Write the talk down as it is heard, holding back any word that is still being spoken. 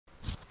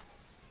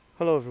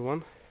Hello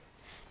everyone,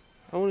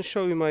 I want to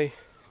show you my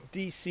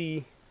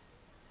DC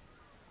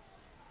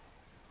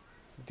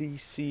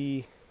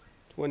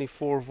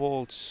 24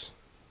 volts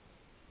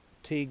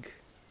MIG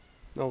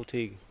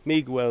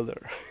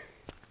welder.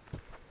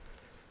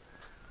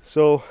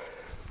 So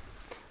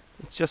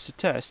it's just a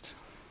test,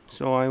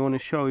 so I want to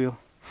show you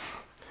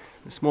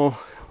a small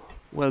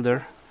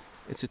welder.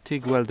 It's a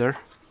TIG welder,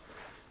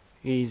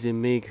 easy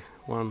MIG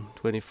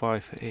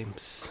 125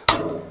 amps.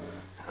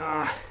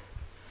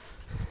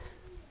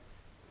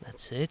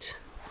 That's it,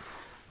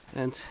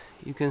 and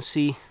you can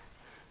see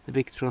the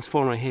big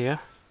transformer here.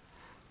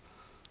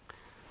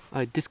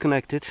 I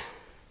disconnect it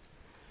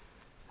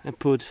and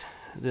put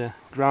the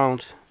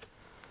ground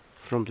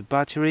from the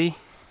battery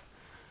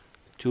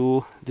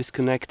to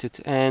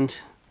disconnected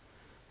end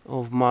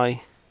of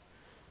my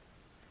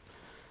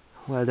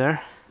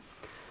welder,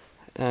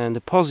 and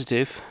the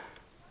positive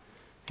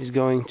is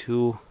going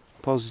to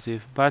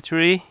positive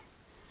battery,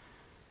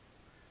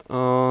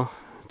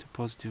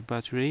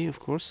 of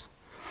course,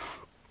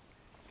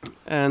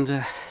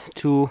 and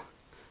to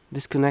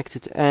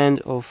disconnected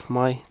end of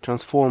my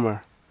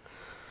transformer.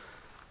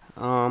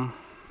 The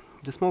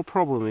small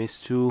problem is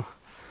to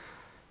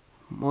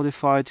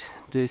modify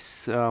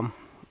this, I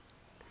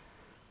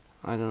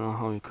don't know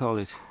how you call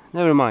it,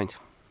 never mind.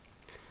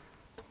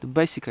 The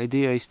basic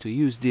idea is to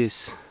use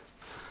this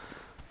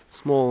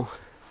small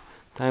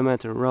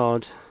diameter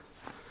rod,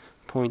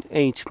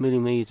 0.8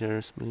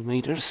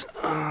 millimeters.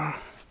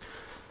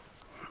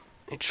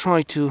 I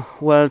try to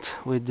weld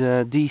with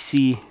the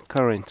DC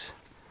current,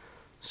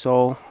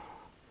 so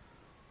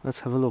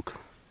let's have a look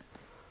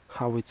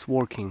how it's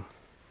working.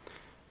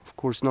 Of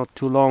course not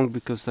too long,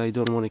 because I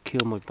don't want to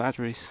kill my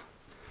batteries,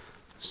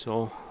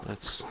 so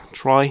let's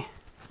try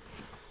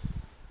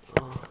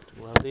to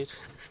weld it.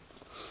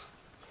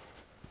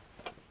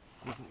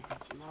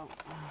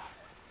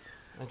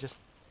 I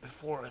just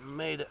before I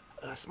made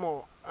a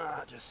small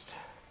just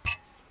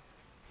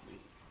we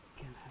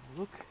can have a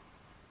look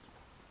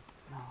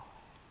now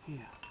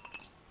here.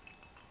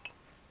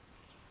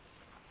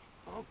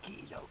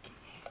 Okie dokie.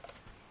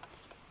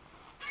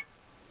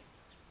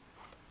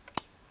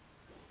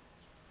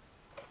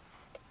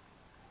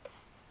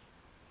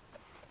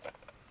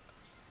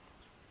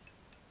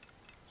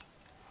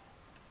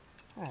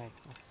 Hey,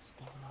 what's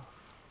going on?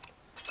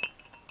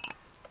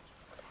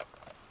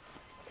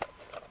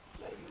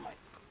 Maybe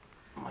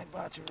my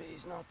battery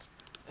is not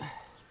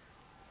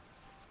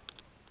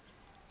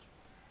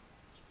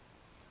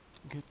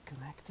good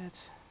connected.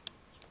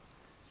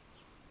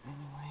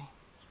 Anyway,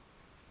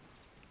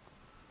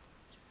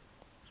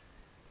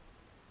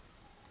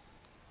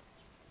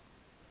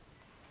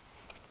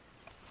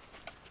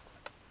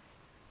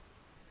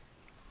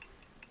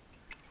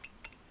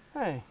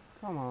 hey,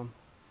 come on.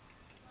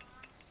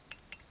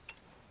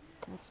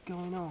 What's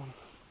going on?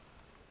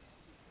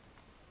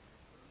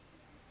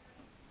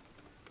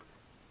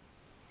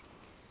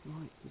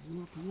 Why is it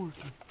not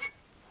working?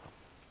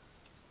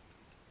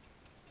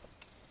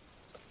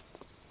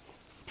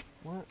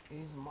 Where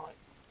is my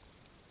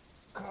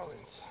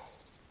current?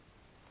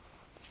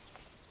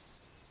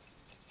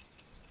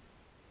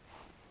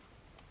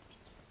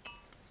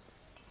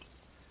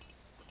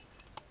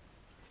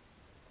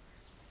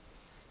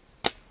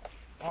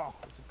 Oh,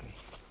 it's okay.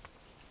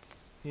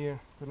 Here,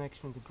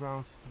 connection to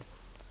ground is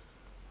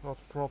not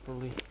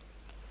properly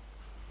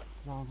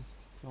grounded,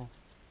 so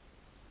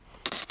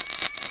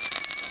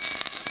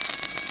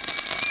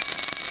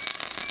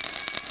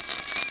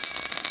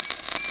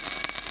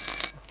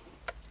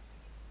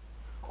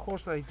of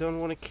course I don't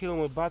want to kill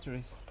my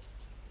batteries,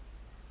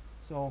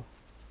 so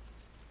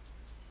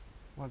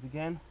once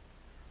again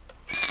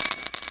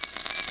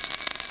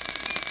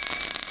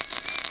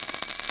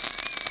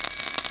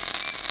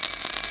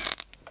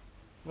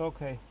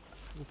okay,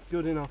 it's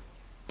good enough,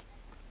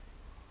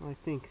 I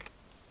think.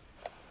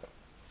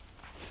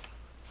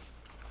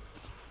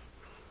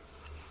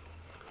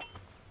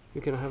 You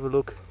can have a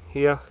look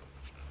here.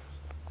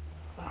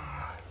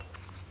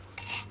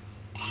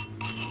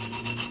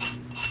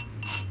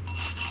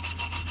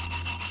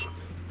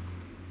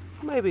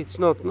 Maybe it's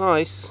not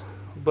nice,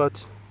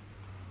 but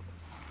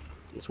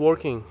it's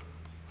working.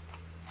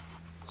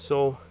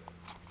 So,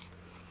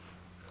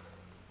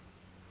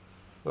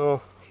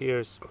 oh,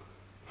 here's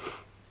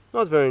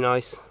not very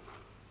nice.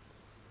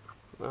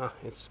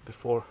 It's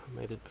before, I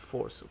made it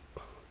before, so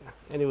yeah.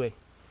 Anyway,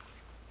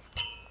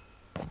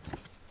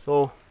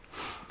 so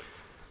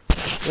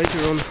later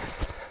on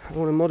I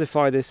want to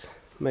modify this,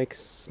 make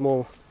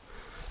small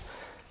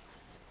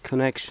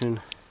connection,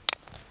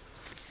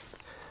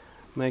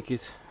 make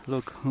it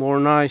look more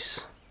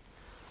nice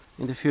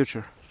in the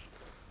future.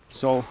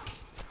 So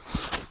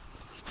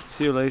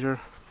see you later.